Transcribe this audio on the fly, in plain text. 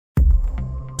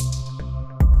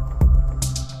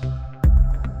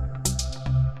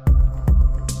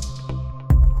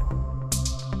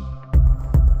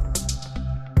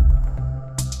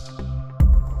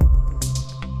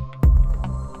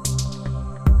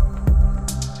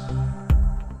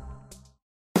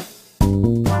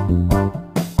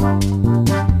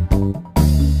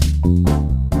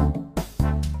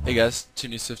guys,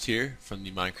 TuneSwift here from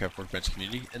the Minecraft Workbench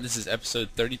community, and this is episode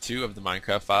 32 of the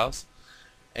Minecraft Files.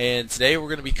 And today we're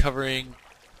going to be covering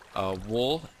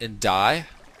wool and dye,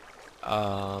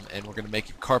 and we're going to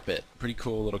make a carpet, pretty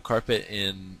cool little carpet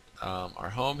in our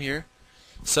home here.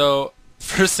 So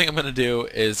first thing I'm going to do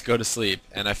is go to sleep,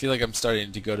 and I feel like I'm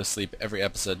starting to go to sleep every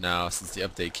episode now since the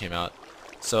update came out.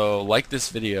 So like this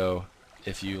video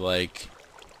if you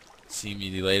see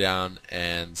me lay down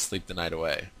and sleep the night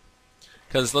away.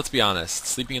 Because let's be honest,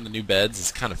 sleeping in the new beds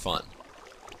is kind of fun.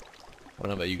 I don't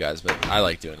know about you guys, but I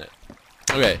like doing it.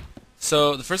 Okay,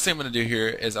 so the first thing I'm going to do here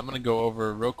is I'm going to go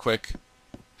over real quick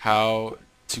how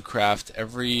to craft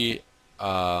every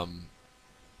dye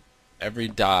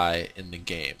in the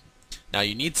game. Now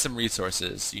you need some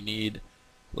resources. You need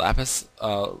lapis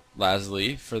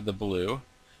lazuli for the blue.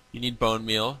 You need bone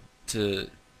meal to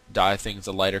dye things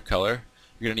a lighter color.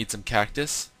 You're going to need some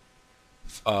cactus,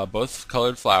 both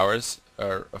colored flowers,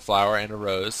 or a flower and a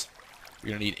rose. You're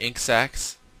going to need ink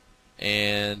sacs,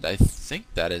 and I think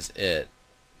that is it.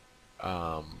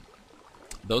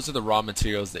 Those are the raw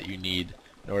materials that you need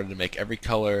in order to make every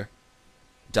color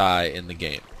dye in the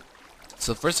game.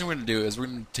 So the first thing we're going to do is we're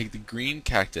going to take the green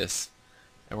cactus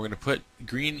and we're going to put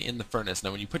green in the furnace.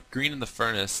 Now when you put green in the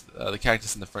furnace, the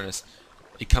cactus in the furnace,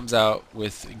 it comes out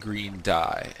with green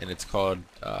dye, and it's called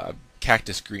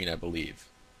cactus green, I believe.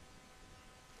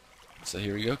 So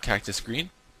here we go, cactus green,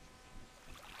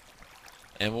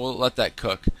 and we'll let that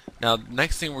cook. Now the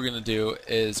next thing we're gonna do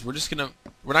is we're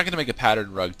not gonna make a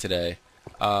pattern rug today.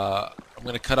 I'm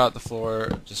gonna cut out the floor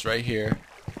just right here,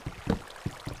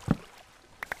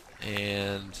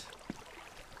 and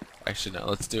actually no,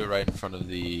 let's do it right in front of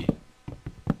the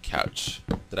couch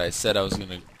that I said I was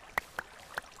gonna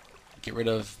get rid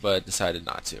of, but decided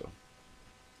not to.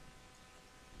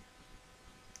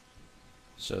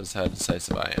 Shows how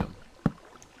decisive I am.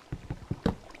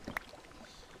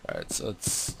 Alright, so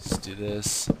let's do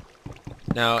this.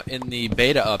 Now, in the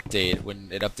beta update, when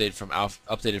it updated from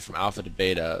alpha to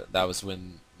beta, that was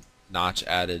when Notch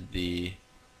added the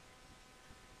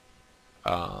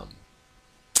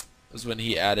was when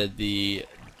he added the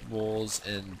wools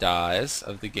and dyes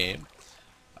of the game.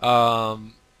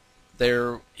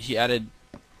 He added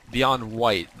beyond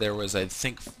white. There was, I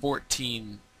think,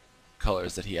 14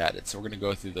 colors that he added. So we're going to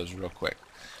go through those real quick.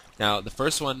 Now, the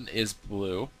first one is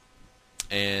blue.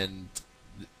 And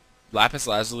lapis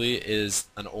lazuli is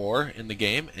an ore in the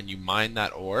game, and you mine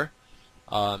that ore.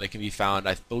 It can be found,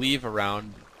 I believe,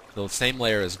 around the same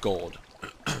layer as gold.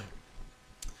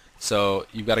 So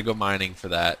you've got to go mining for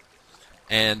that.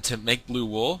 And to make blue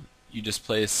wool, you just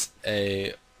place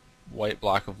a white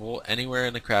block of wool anywhere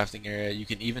in the crafting area. You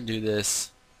can even do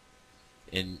this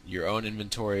in your own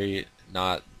inventory,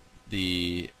 not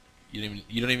the you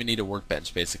don't even need a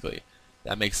workbench, basically.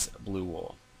 That makes blue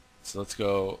wool. So let's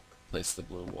go place the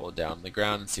blue wool down on the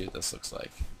ground and see what this looks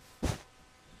like.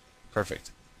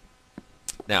 Perfect.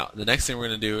 Now, the next thing we're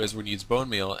going to do is we're going to use bone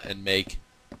meal and make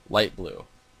light blue.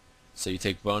 So you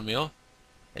take bone meal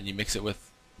and you mix it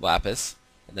with lapis,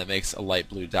 and that makes a light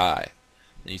blue dye.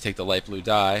 Then you take the light blue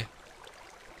dye,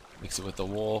 mix it with the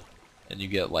wool, and you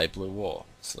get light blue wool.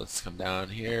 So let's come down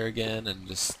here again and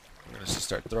we're going to just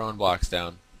start throwing blocks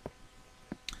down.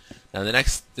 Now the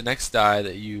next dye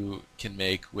that you can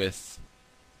make with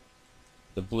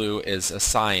the blue is a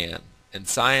cyan, and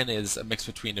cyan is a mix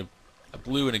between a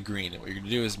blue and a green. And what you're going to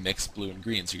do is mix blue and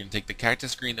green. So you're going to take the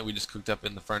cactus green that we just cooked up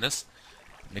in the furnace,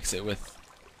 mix it with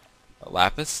a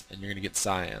lapis, and you're going to get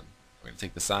cyan. We're going to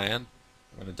take the cyan,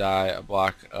 we're going to dye a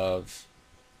block of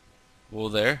wool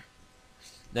there.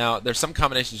 Now there's some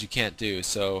combinations you can't do,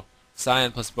 so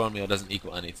cyan plus bone meal doesn't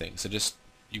equal anything. So just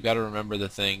you've got to remember the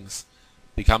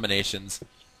combinations.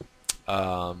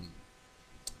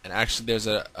 And actually there's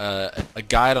a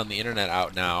guide on the internet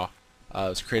out now. It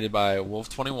was created by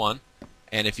Wolf21,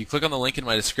 and if you click on the link in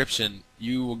my description,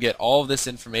 you will get all of this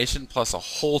information plus a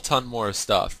whole ton more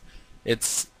stuff.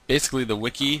 It's basically the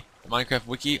wiki, the Minecraft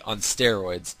wiki on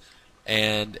steroids,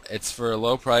 and it's for a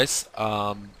low price,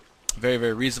 very,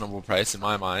 very reasonable price in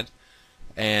my mind,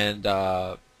 and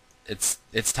it's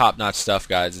top-notch stuff,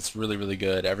 guys. It's really, really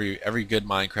good. Every good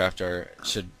Minecrafter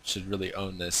should really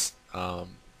own this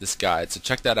this guide. So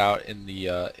check that out in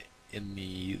the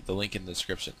link in the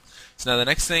description. So now the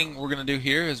next thing we're gonna do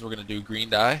here is we're gonna do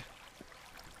green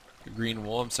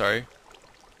wool. I'm sorry,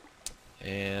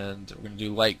 and we're gonna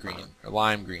do light green or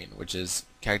lime green, which is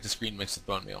cactus green mixed with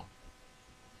bone meal.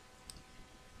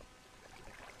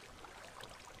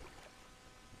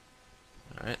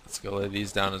 All right, let's go lay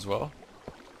these down as well.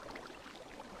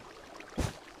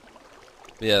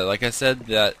 But yeah, like I said,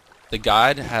 that the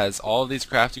guide has all of these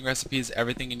crafting recipes,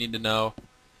 everything you need to know,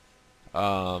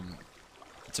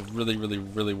 It's a really, really,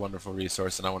 really wonderful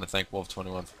resource, and I want to thank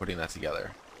Wolf21 for putting that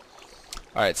together.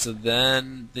 Alright, so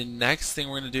then the next thing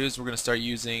we're going to do is we're going to start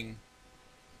using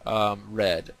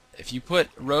red. If you put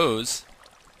rose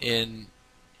in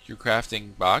your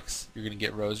crafting box, you're going to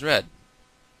get rose red.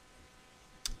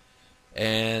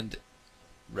 And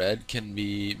red can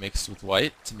be mixed with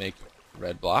white to make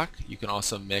red block. You can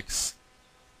also mix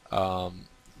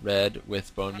red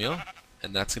with bone meal,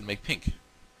 and that's going to make pink.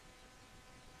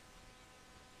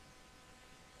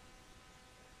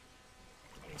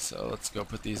 So let's go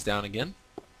put these down again.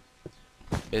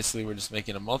 Basically, we're just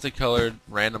making a multicolored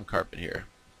random carpet here.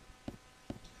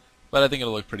 But I think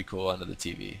it'll look pretty cool under the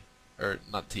TV. Or,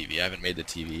 not TV, I haven't made the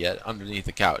TV yet. Underneath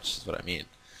the couch is what I mean.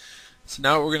 So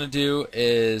now what we're going to do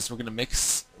is we're going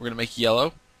to make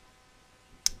yellow.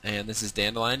 And this is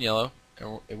dandelion yellow.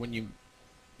 And when you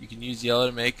can use yellow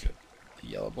to make a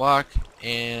yellow block.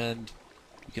 And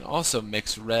you can also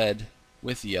mix red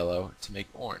with yellow to make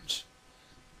orange.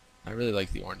 I really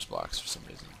like the orange blocks for some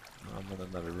reason. I'm in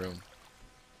another room.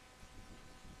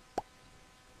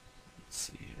 Let's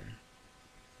see here.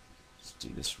 Let's do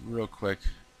this real quick.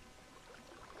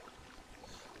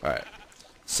 Alright.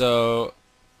 So,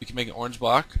 we can make an orange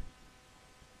block.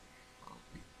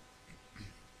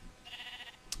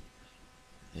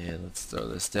 And let's throw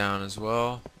this down as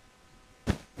well.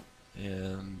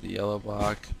 And the yellow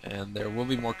block. And there will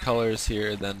be more colors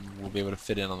here than we'll be able to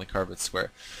fit in on the carpet square.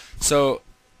 So,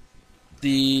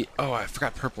 oh, I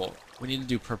forgot purple. We need to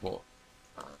do purple.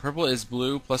 Purple is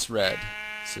blue plus red.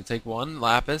 So take one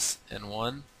lapis and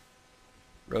one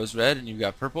rose red, and you've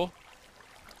got purple.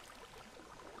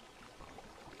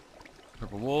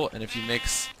 Purple wool, and if you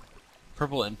mix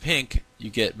purple and pink, you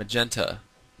get magenta.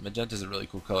 Magenta is a really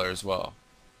cool color as well.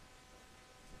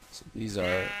 So these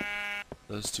are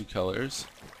those two colors.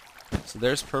 So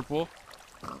there's purple,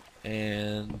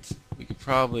 and we could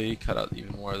probably cut out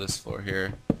even more of this floor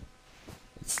here.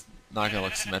 It's not going to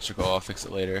look symmetrical. I'll fix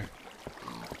it later.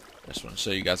 I just want to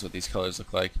show you guys what these colors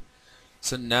look like.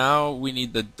 So now we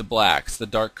need the blacks, the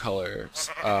dark colors.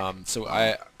 So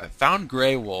I found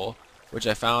gray wool, which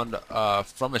I found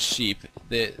from a sheep.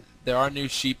 There are new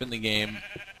sheep in the game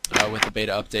with the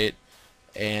beta update,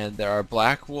 and there are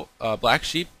black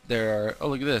sheep. There are, oh,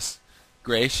 look at this,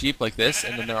 gray sheep like this,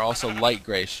 and then there are also light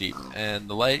gray sheep. And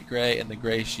the light gray and the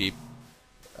gray sheep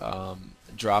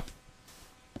drop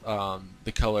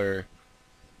the color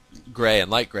gray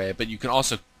and light gray, but you can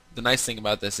also, the nice thing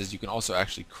about this is you can also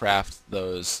actually craft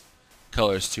those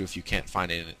colors too if you can't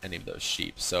find any of those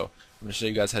sheep. So I'm going to show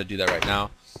you guys how to do that right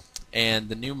now. And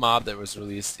the new mob that was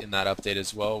released in that update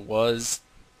as well was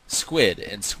squid,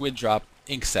 and squid drop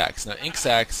ink sacs. Now ink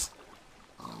sacs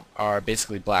are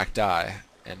basically black dye,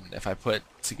 and if I put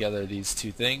together these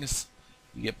two things,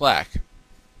 you get black.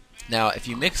 Now if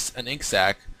you mix an ink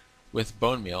sac with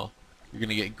bone meal, you're going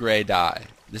to get gray dye.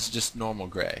 This is just normal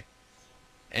gray.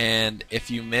 And if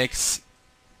you mix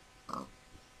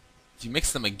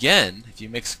them again, if you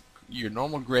mix your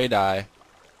normal gray dye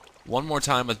one more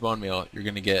time with bone meal, you're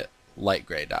going to get light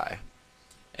gray dye.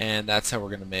 And that's how we're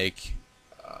going to make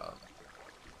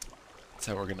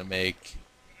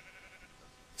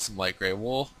some light gray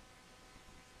wool.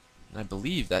 And I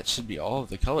believe that should be all of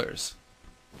the colors.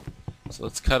 So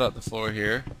let's cut out the floor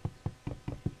here.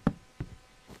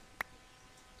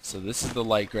 So this is the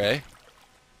light gray.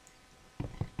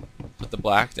 Put the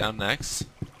black down next.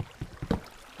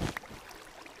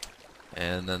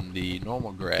 And then the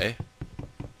normal gray,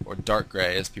 or dark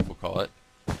gray as people call it,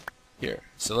 here.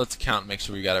 So let's count and make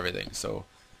sure we got everything. So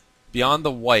beyond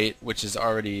the white, which is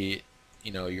already,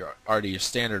 you know, your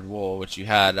standard wool, which you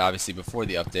had obviously before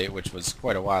the update, which was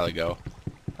quite a while ago,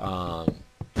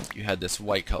 you had this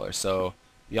white color. So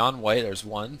beyond white, there's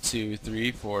 1, 2,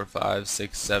 3, 4, 5,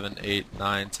 6, 7, 8,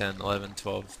 9, 10, 11,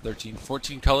 12, 13,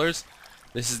 14 colors.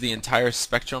 This is the entire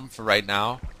spectrum for right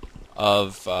now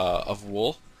of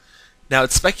wool. Now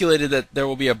it's speculated that there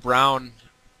will be a brown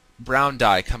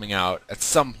dye coming out at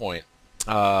some point.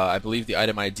 I believe the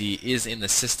item ID is in the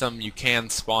system. You can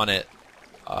spawn it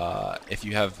if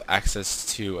you have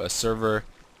access to a server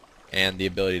and the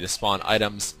ability to spawn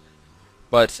items.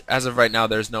 But as of right now,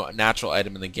 there's no natural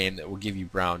item in the game that will give you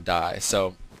brown dye.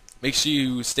 So make sure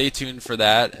you stay tuned for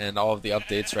that and all of the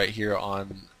updates right here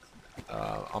on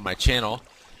my channel.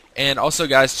 And also,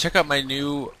 guys, check out my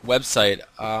new website.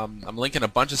 I'm linking a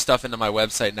bunch of stuff into my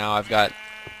website now. I've got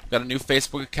a new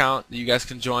Facebook account that you guys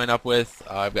can join up with.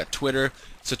 I've got Twitter.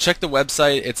 So check the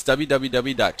website. It's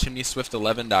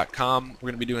www.chimneyswift11.com. We're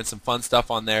going to be doing some fun stuff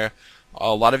on there.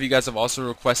 A lot of you guys have also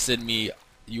requested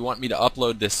you want me to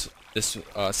upload this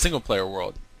single player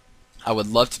world. I would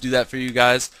love to do that for you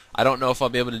guys. I don't know if I'll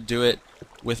be able to do it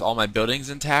with all my buildings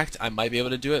intact. I might be able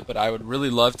to do it, but I would really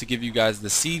love to give you guys the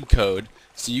seed code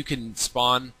so you can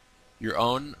spawn your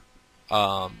own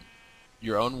um,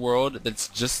 world that's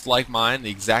just like mine, the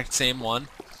exact same one,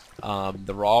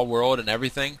 the raw world and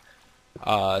everything.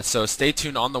 So stay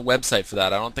tuned on the website for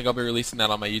that. I don't think I'll be releasing that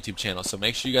on my YouTube channel, so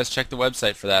make sure you guys check the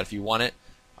website for that if you want it.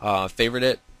 Favorite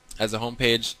it as a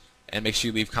homepage, and make sure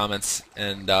you leave comments,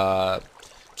 and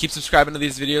keep subscribing to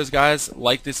these videos, guys.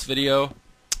 Like this video,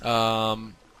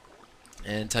 and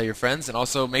tell your friends, and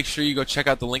also make sure you go check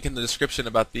out the link in the description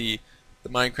about the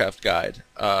Minecraft guide,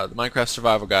 the Minecraft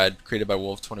survival guide created by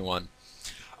Wolf21.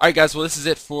 Alright guys, well this is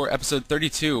it for episode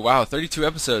 32. Wow, 32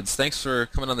 episodes. Thanks for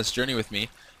coming on this journey with me.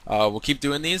 We'll keep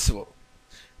doing these,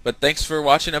 but thanks for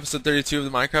watching episode 32 of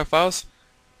the Minecraft Files,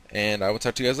 and I will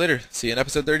talk to you guys later. See you in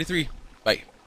episode 33. Bye.